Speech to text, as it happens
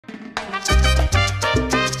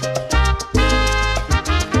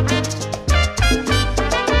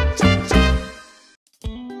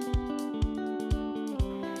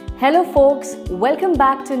Hello folks, welcome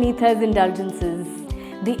back to Neetha's Indulgences.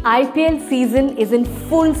 The IPL season is in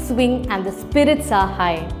full swing and the spirits are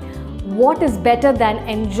high. What is better than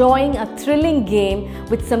enjoying a thrilling game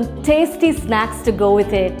with some tasty snacks to go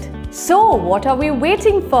with it? So what are we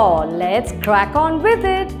waiting for? Let's crack on with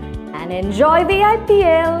it and enjoy the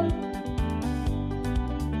IPL.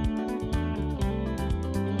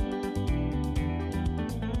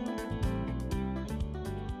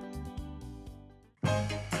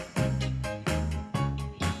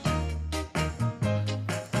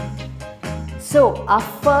 So our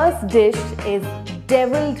first dish is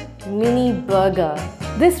deviled mini burger.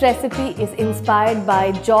 This recipe is inspired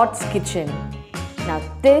by George's Kitchen. Now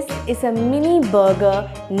this is a mini burger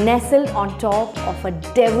nestled on top of a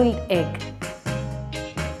deviled egg.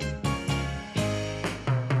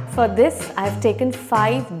 For this I have taken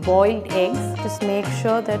 5 boiled eggs. Just make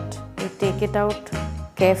sure that you take it out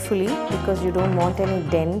carefully because you don't want any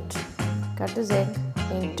dent. Cut this egg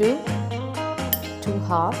into 2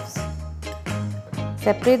 halves.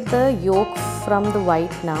 Separate the yolk from the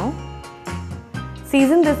white now.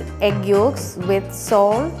 Season this egg yolks with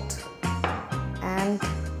salt and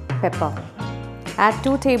pepper. Add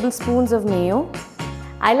 2 tablespoons of mayo.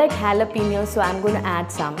 I like jalapenos, so I'm going to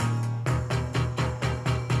add some.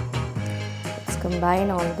 Let's combine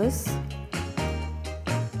all this.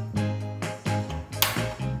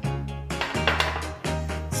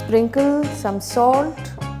 Sprinkle some salt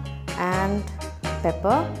and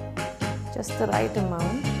pepper. Just the right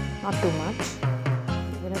amount, not too much.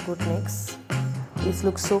 Give it a good mix. These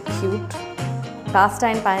look so cute. Cast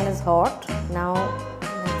iron pan is hot. Now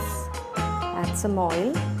let's add some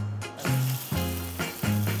oil.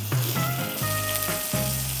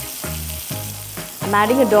 I'm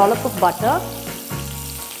adding a dollop of butter.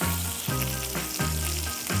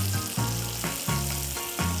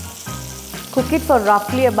 Cook it for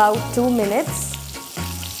roughly about 2 minutes.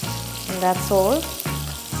 And that's all.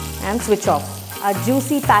 And switch off. Our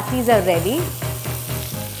juicy patties are ready.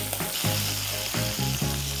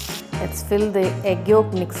 Let's fill the egg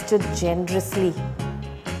yolk mixture generously.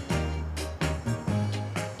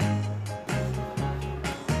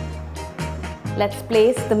 Let's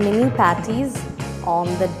place the mini patties on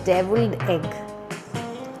the deviled egg.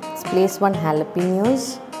 Let's place 1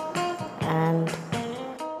 jalapenos and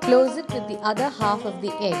close it with the other half of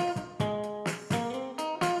the egg.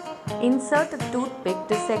 Insert a toothpick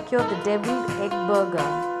to secure the deviled egg burger.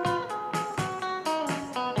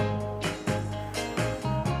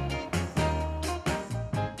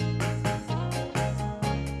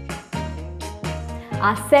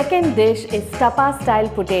 Our second dish is Tapas Style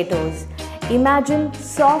Potatoes. Imagine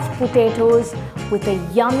soft potatoes with a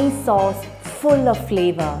yummy sauce full of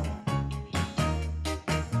flavor.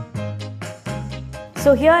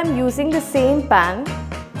 So here I am using the same pan.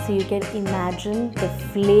 So you can imagine the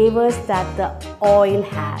flavors that the oil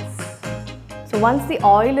has. So once the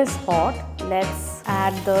oil is hot, let's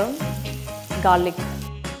add the garlic.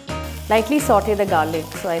 Lightly saute the garlic.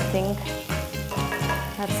 So I think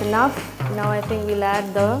that's enough. Now I think we'll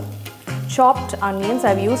add the chopped onions.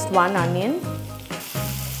 I've used 1 onion.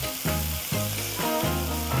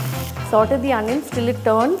 Saute the onions till it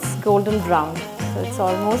turns golden brown. So it's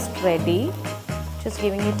almost ready. Just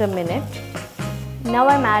giving it a minute. Now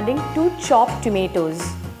I'm adding 2 chopped tomatoes.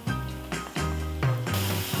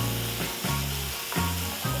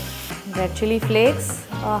 Red chili flakes,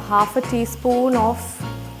 half a teaspoon of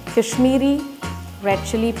Kashmiri red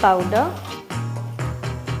chili powder.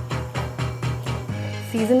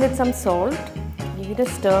 Season with some salt. Give it a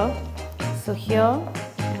stir. So here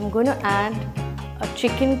I'm going to add a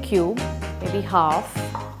chicken cube, maybe half.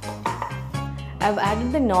 I've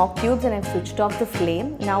added the knorr cubes and I've switched off the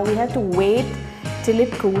flame. Now we have to wait till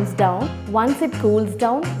it cools down. Once it cools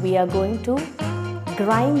down, we are going to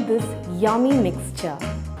grind this yummy mixture.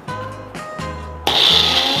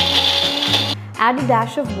 Add a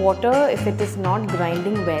dash of water if it is not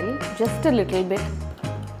grinding well, just a little bit.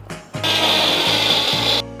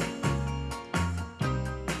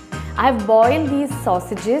 I've boiled these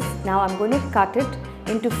sausages. Now I'm going to cut it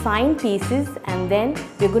into fine pieces and then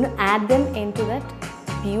we're going to add them into that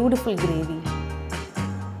beautiful gravy.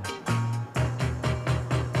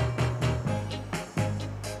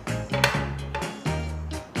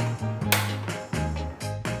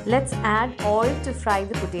 Let's add oil to fry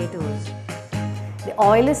the potatoes. The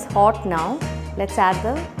oil is hot now. Let's add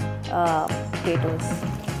the potatoes.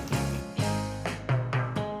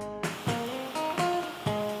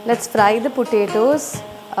 Let's fry the potatoes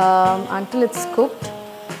until it's cooked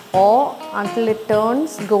or until it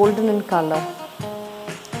turns golden in color.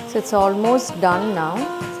 So it's almost done now.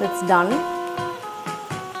 So it's done.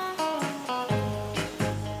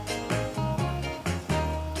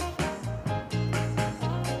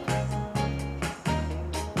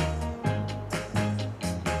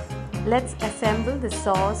 Let's assemble the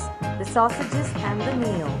sauce, the sausages and the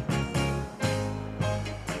mayo.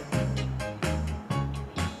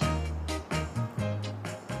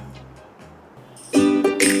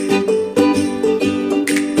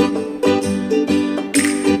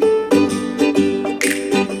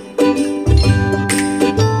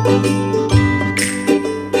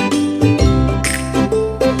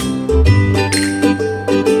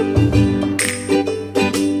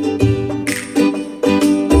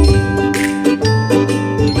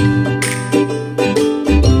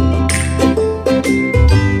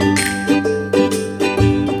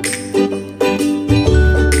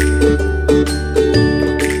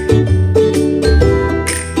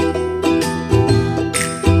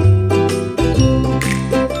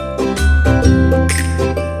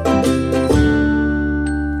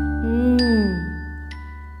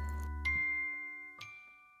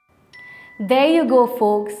 There you go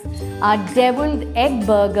folks, our deviled egg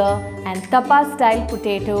burger and Tapas style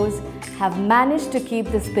potatoes have managed to keep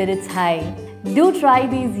the spirits high. Do try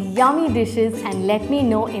these yummy dishes and let me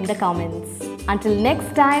know in the comments. Until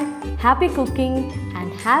next time, happy cooking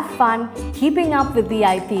and have fun keeping up with the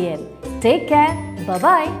IPL. Take care,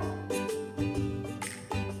 bye-bye.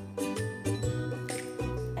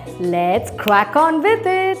 Let's crack on with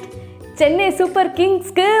it. Chennai Super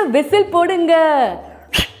Kings ku whistle podunga.